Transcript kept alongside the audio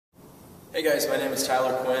Hey guys, my name is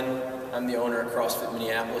Tyler Quinn. I'm the owner at CrossFit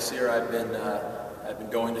Minneapolis here. I've been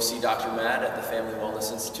going to see Dr. Matt at the Family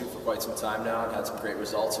Wellness Institute for quite some time now and had some great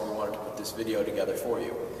results, and we wanted to put this video together for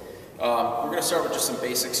you. We're going to start with just some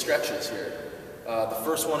basic stretches here. The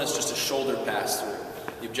first one is just a shoulder pass-through.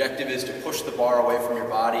 The objective is to push the bar away from your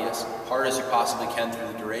body as hard as you possibly can through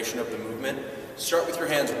the duration of the movement. Start with your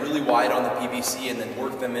hands really wide on the PVC and then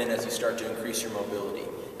work them in as you start to increase your mobility.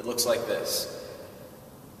 It looks like this.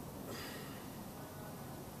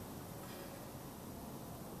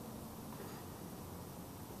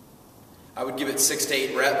 I would give it 6 to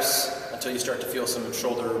 8 reps until you start to feel some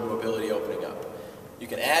shoulder mobility opening up. You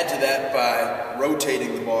can add to that by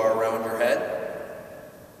rotating the bar around your head.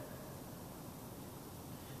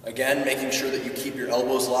 Again, making sure that you keep your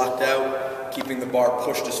elbows locked out, keeping the bar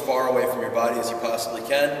pushed as far away from your body as you possibly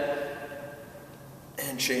can,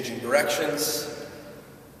 and changing directions.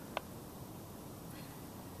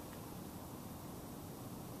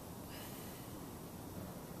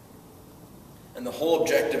 And the whole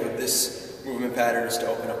objective of this movement pattern is to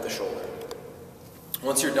open up the shoulder.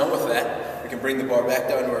 Once you're done with that, we can bring the bar back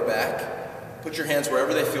down to our back, put your hands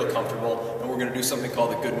wherever they feel comfortable, and we're going to do something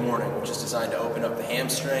called the good morning, which is designed to open up the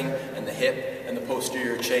hamstring and the hip and the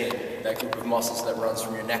posterior chain, that group of muscles that runs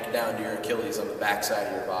from your neck down to your Achilles on the back side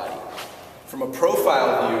of your body. From a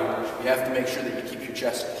profile view, you have to make sure that you keep your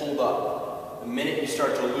chest pulled up. The minute you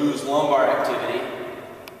start to lose lumbar activity,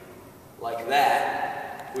 like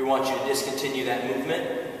that, we want you to discontinue that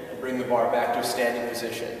movement and bring the bar back to a standing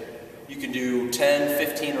position. You can do 10,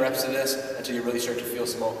 15 reps of this until you really start to feel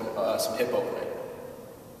some hip opening.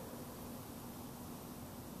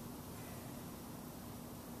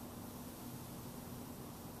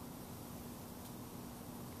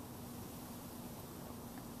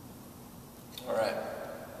 All right.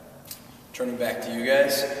 Turning back to you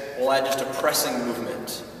guys, we'll add just a pressing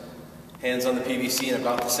movement. Hands on the PVC in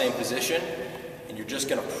about the same position. And you're just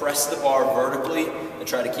going to press the bar vertically and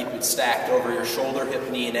try to keep it stacked over your shoulder,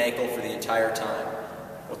 hip, knee, and ankle for the entire time.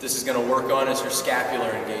 What this is going to work on is your scapular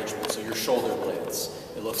engagement, so your shoulder blades.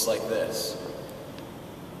 It looks like this.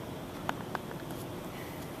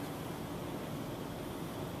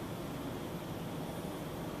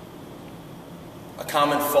 A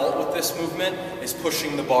common fault with this movement is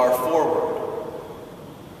pushing the bar forward.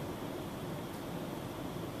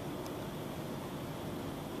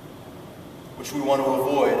 Which we want to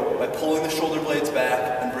avoid by pulling the shoulder blades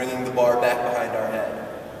back and bringing the bar back behind our head.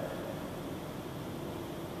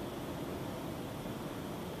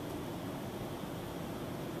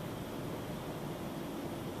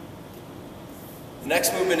 The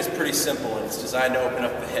next movement is pretty simple, and it's designed to open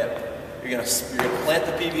up the hip. You're going to plant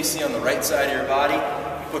the PVC on the right side of your body,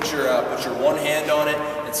 put your one hand on it,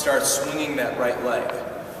 and start swinging that right leg.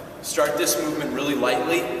 Start this movement really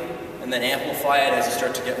lightly, and then amplify it as you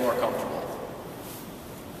start to get more comfortable.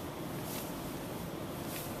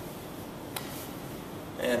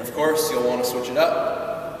 And of course, you'll want to switch it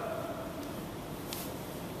up.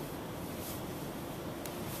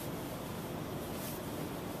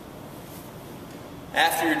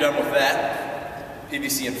 After you're done with that,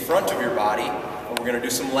 PVC in front of your body, and we're going to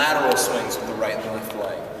do some lateral swings with the right and left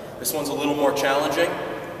leg. This one's a little more challenging.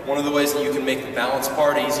 One of the ways that you can make the balance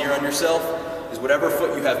part easier on yourself is whatever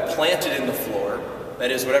foot you have planted in the floor,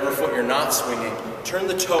 that is, whatever foot you're not swinging, turn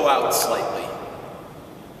the toe out slightly.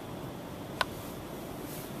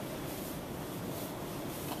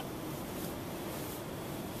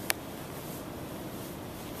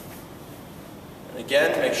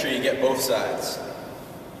 Again, make sure you get both sides.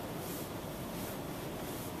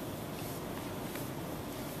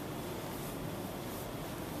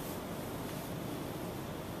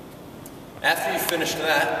 After you've finished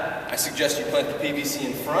that, I suggest you plant the PVC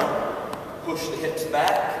in front, push the hips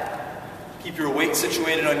back, keep your weight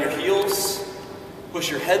situated on your heels, push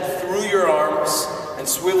your head through your arms, and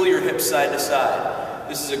swivel your hips side to side.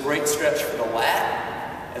 This is a great stretch for the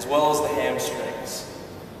lat as well as the hamstrings.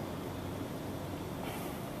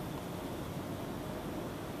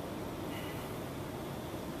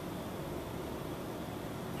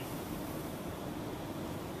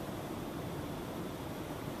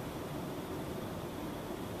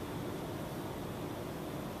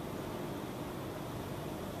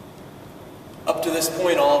 Up to this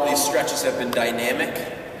point, all of these stretches have been dynamic.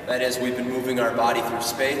 That is, we've been moving our body through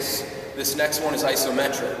space. This next one is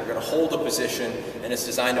isometric. We're going to hold a position, and it's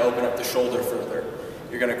designed to open up the shoulder further.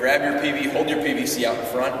 You're going to grab your hold your PVC out in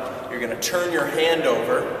front. You're going to turn your hand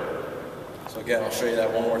over. So again, I'll show you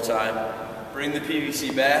that one more time. Bring the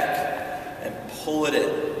PVC back and pull it in.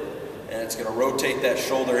 And it's going to rotate that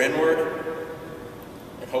shoulder inward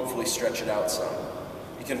and hopefully stretch it out some.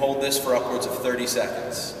 You can hold this for upwards of 30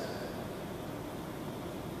 seconds.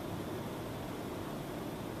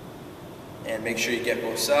 And make sure you get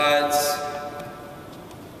both sides.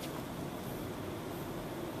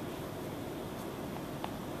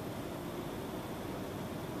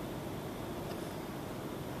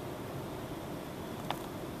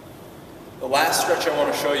 The last stretch I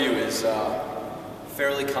want to show you is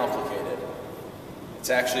fairly complicated.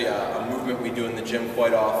 It's actually a movement we do in the gym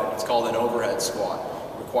quite often. It's called an overhead squat.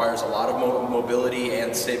 It requires a lot of mobility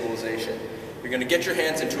and stabilization. You're going to get your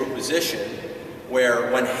hands into a position where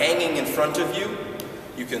when hanging in front of you,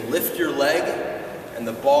 you can lift your leg and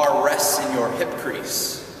the bar rests in your hip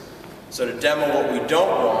crease. So to demo what we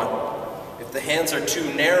don't want, if the hands are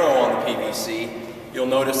too narrow on the PVC, you'll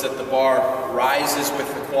notice that the bar rises with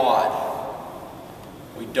the quad.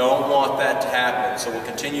 We don't want that to happen, so we'll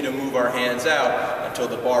continue to move our hands out until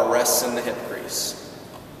the bar rests in the hip crease.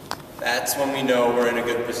 That's when we know we're in a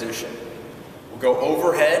good position. We'll go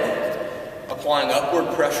overhead, applying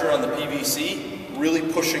upward pressure on the PVC, really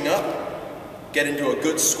pushing up, get into a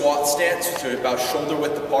good squat stance to about shoulder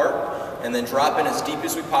width apart, and then drop in as deep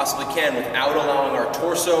as we possibly can without allowing our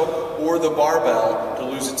torso or the barbell to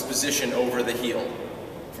lose its position over the heel.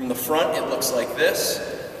 From the front, it looks like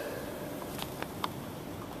this.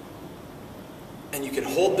 And you can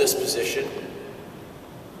hold this position.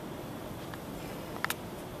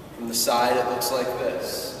 From the side, it looks like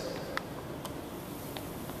this.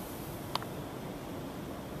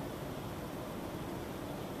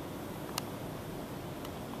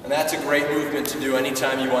 And that's a great movement to do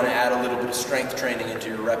anytime you want to add a little bit of strength training into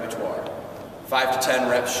your repertoire. 5 to 10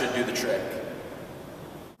 reps should do the trick.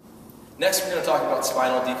 Next, we're going to talk about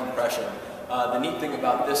spinal decompression. The neat thing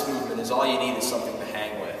about this movement is all you need is something to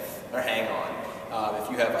hang with, or hang on.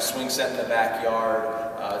 If you have a swing set in the backyard,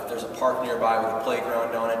 if there's a park nearby with a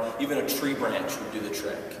playground on it, even a tree branch would do the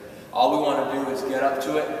trick. All we want to do is get up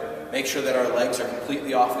to it, make sure that our legs are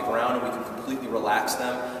completely off the ground and we can completely relax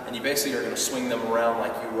them, and you basically are going to swing them around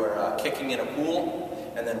like you were kicking in a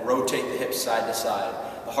pool, and then rotate the hips side to side.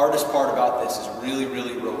 The hardest part about this is really,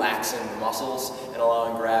 really relaxing the muscles and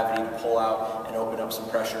allowing gravity to pull out and open up some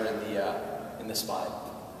pressure in the spine.